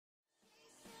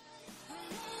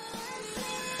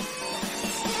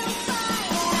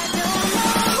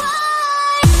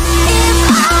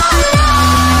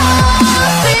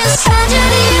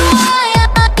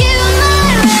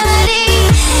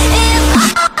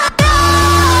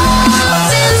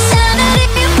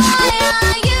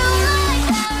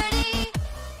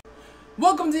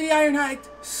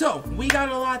So, we got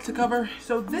a lot to cover.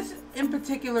 So, this in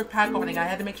particular pack opening, I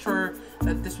had to make sure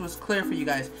that this was clear for you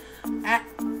guys. At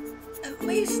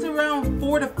least around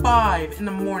 4 to 5 in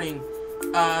the morning,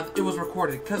 it was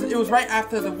recorded. Because it was right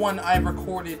after the one I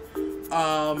recorded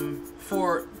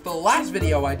for the last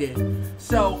video I did.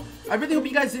 So, I really hope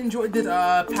you guys enjoyed this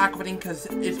pack opening because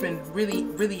it's been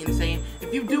really insane.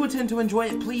 If you do intend to enjoy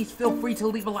it, please feel free to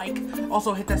leave a like.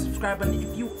 Also, hit that subscribe button.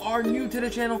 If you are new to the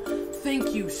channel,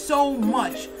 thank you so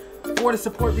much for the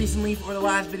support recently for the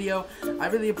last video. I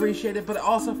really appreciate it. But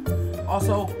also,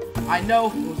 I know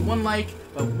it was one like,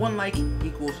 but one like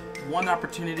equals one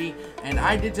opportunity. And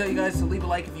I did tell you guys to leave a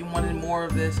like if you wanted more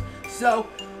of this. So,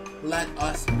 let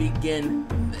us begin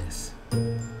this.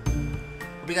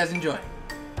 Hope you guys enjoy.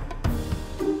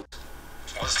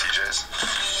 What's TJ's?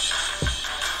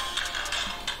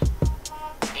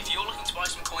 If you're looking to buy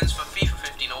some coins for FIFA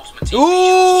 15 Ultimate Team,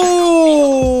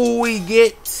 ooh, we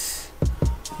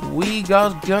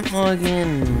got Gunner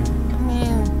again. I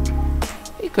mean,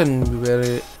 he couldn't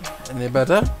be any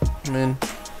better. I mean,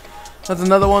 that's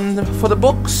another one for the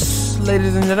books,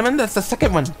 ladies and gentlemen. That's the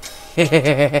second one.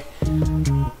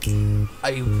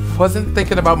 I wasn't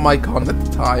thinking about my con at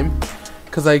the time,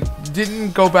 because I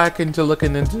didn't go back into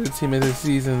looking into the team of the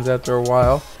seasons after a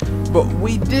while. But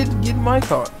we did get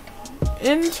Mycon.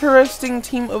 Interesting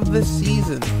team of the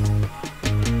season.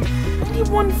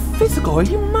 91 physical, are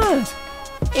you mad?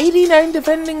 89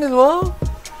 defending as well?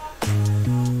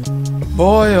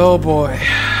 Boy, oh boy.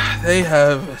 They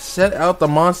have set out the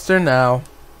monster now.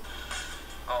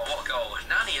 oh, what a goal.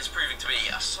 Nani is proving to be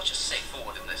such a sick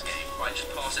forward in this game. Right,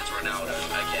 just pass it to Ronaldo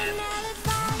again.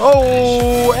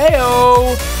 Oh,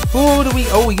 ayo! Who do we?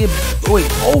 Oh, we get. Wait.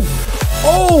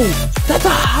 Oh! That's a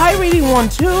high rating one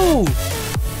too.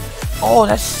 Oh,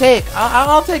 that's sick.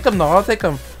 I'll take him though. I'll take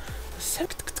him.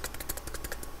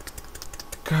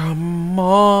 Come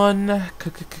on,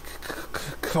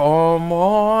 come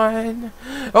on!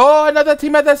 Oh, another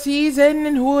team of the season,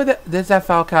 and who? There's that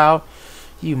Falcao.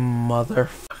 You mother.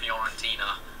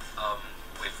 Fiorentina,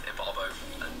 with Ibarbo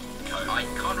and Co. I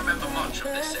can't remember much of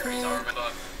this series. I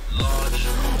remember large.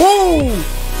 Oh,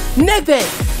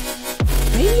 Nedved.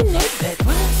 Maybe Nedved.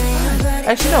 What is that?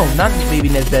 Actually, no, not maybe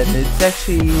Nedved. It's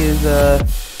actually his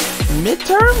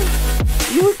midterm.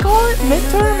 You would call it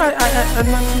midterm?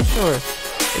 I'm not too sure.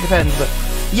 It depends, but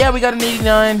yeah, we got an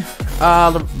 89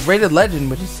 rated legend,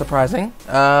 which is surprising.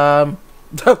 I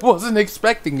wasn't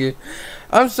expecting it.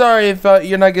 I'm sorry if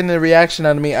you're not getting a reaction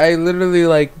out of me. I literally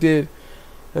like did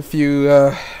a few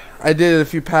I did a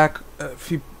few packs, a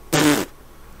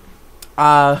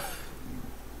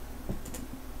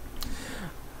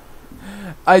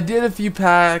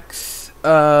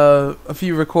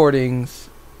few recordings.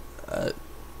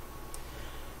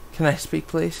 Can I speak,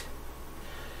 please?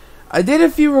 I did a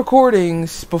few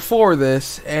recordings before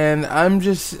this, and I'm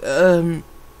just not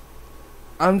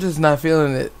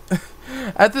feeling it.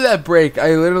 After that break,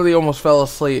 I literally almost fell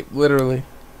asleep, literally.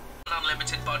 An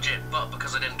unlimited budget, but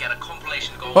because I didn't get a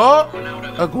compilation goal. Oh,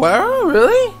 Ronaldo. Aguero,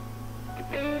 really?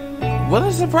 What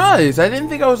a surprise! I didn't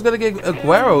think I was gonna get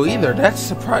Aguero either. That's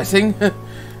surprising.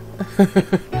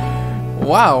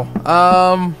 Wow.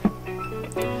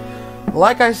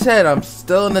 Like I said, I'm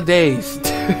still in the daze.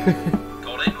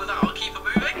 Got in without a keeper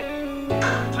moving.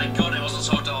 Thank God it wasn't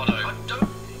Soldado. I don't.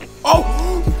 Oh,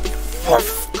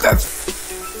 that's.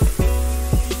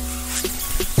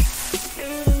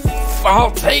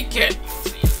 I'll take it.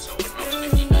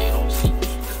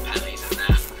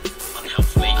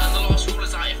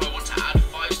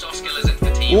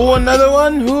 Oh, another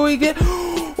one. Who we get?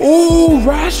 Oh,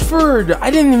 Rashford. I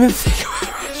didn't even think about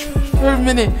Rashford for a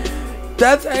minute.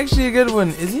 That's actually a good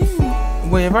one. Is he?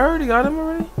 Wait, have I already got him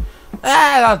already?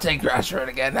 Ah, I'll take Rashford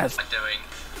again. That's Doing.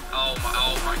 Oh my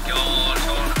God.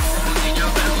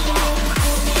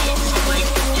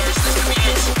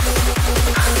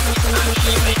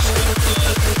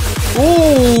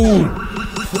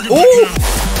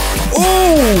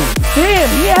 oh, damn,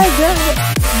 he has that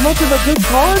much of a good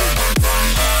card.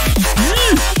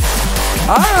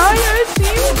 Alright, I see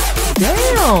you.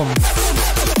 Damn.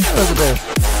 Look at this.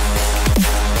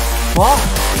 Wow.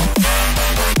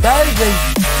 That is a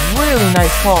really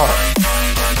nice card.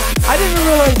 I didn't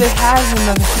realize it has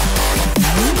another.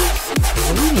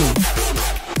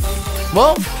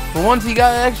 Well, for once he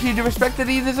got actually the respect that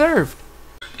he deserved.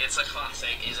 It's a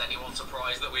classic. Is anyone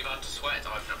surprised that we've had to sweat?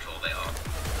 I'm not sure they are.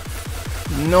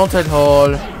 Not at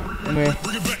all. Anyway.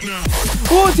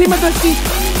 Oh, team of the sea.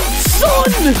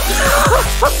 Son!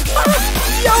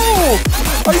 Yo!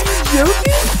 Are you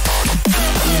joking?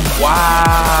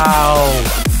 Wow.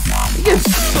 He gets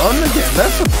Son again.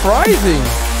 That's surprising.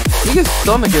 He gets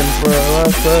stunned again for a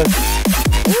last pack.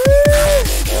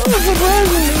 It was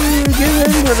surprising to get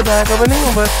him for the pack opening,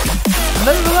 but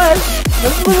nevertheless,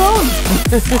 let's move on.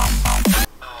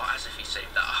 Oh, as if he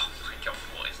saved that. Oh my god,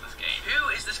 what is this game? Who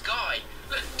is this guy?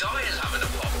 Look, Dyer's having a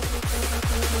pop.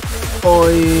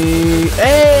 Oi!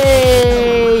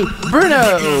 Hey!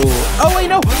 Bruno! Oh wait,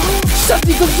 no!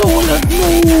 Santi Cazorla!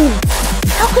 No!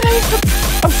 How could I?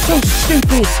 I'm so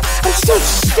stupid! I'm so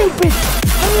stupid!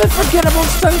 How did I forget about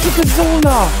Santi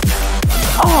Cazorla?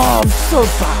 Oh, I'm so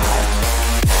bad.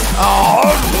 Oh!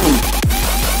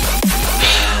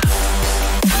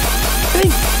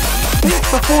 Think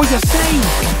before you say.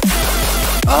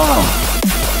 Oh!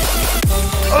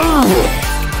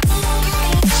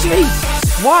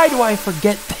 Jesus! Why do I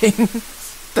forget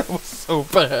things? That was so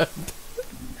bad.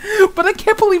 But I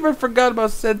can't believe I forgot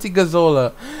about Santi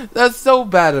Cazorla. That's so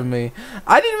bad of me.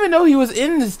 I didn't even know he was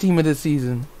in this team of the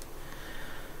season.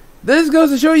 This goes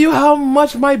to show you how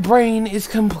much my brain is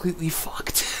completely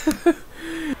fucked.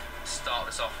 Start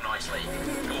this off nicely.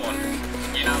 Go on.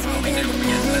 You know how we do when we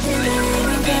get to this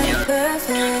position. Good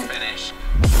finish.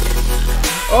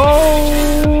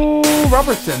 Oh,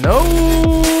 Robertson.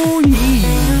 Oh, he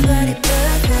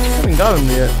haven't got him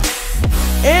yet.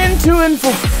 And 2 and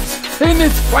 4. And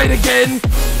it's white again.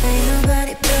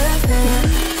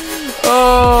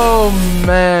 Oh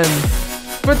man.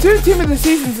 But 2 team of the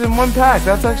seasons in 1 pack.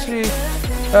 That's actually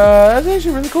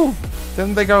really cool.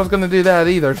 Didn't think I was gonna do that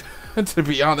either, to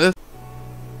be honest.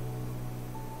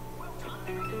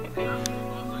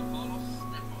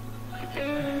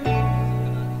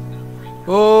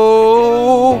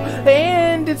 Oh,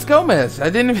 and it's Gomez.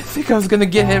 I didn't even think I was gonna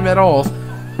get him at all.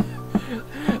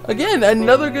 Again,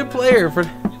 another good player for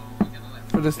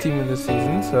this team in this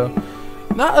season. So,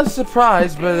 not a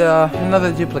surprise, but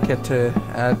another duplicate to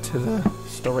add to the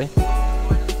story.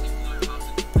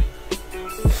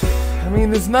 I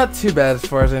mean, it's not too bad as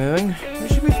far as anything. We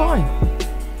should be fine.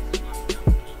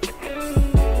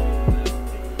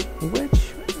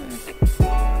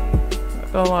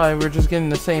 Not gonna lie, we're just getting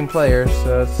the same player,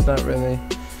 so it's not really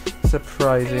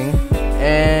surprising.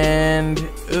 And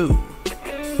ooh.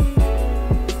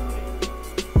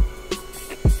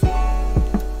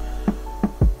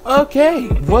 Okay,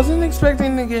 wasn't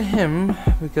expecting to get him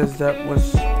because that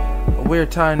was a weird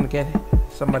time to get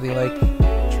somebody like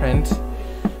Trent,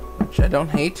 which I don't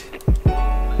hate.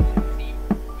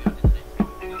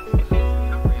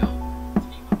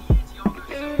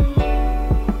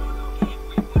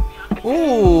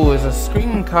 Ooh, there's a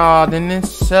screen card and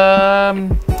it's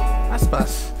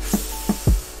Aspas.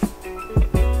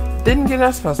 Didn't get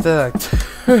Aspas, did I?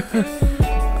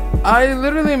 I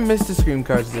literally missed the screen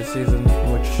cards this season,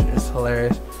 which is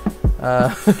hilarious.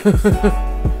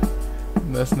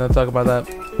 Let's not talk about that.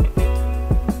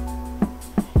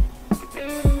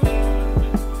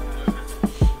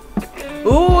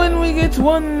 Ooh, and we get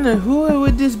one. Who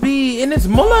would this be? And it's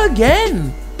Muller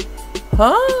again.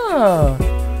 Huh.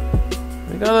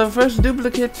 We got our first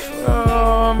duplicate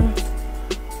from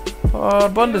our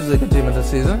Bundesliga team of the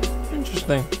season.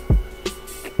 Interesting.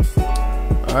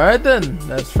 Alright then,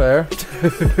 that's fair.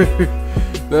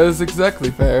 That is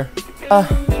exactly fair.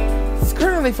 It's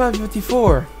currently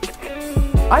 5:54.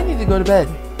 I need to go to bed.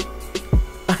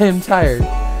 I am tired.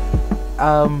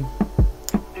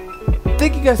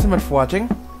 Thank you guys so much for watching.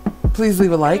 Please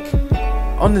leave a like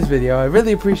on this video. I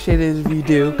really appreciate it if you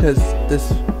do, because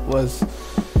this was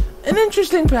an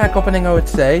interesting pack opening, I would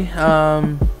say.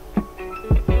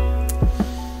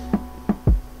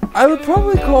 I would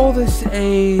probably call this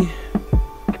a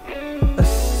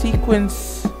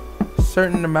sequence,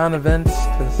 certain amount of events,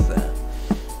 because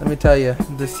let me tell you,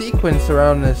 the sequence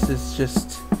around this is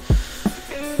just,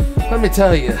 let me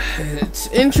tell you, it's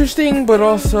interesting but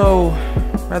also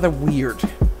rather weird.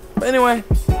 But anyway,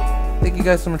 thank you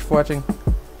guys so much for watching.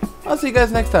 I'll see you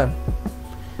guys next time.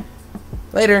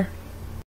 Later.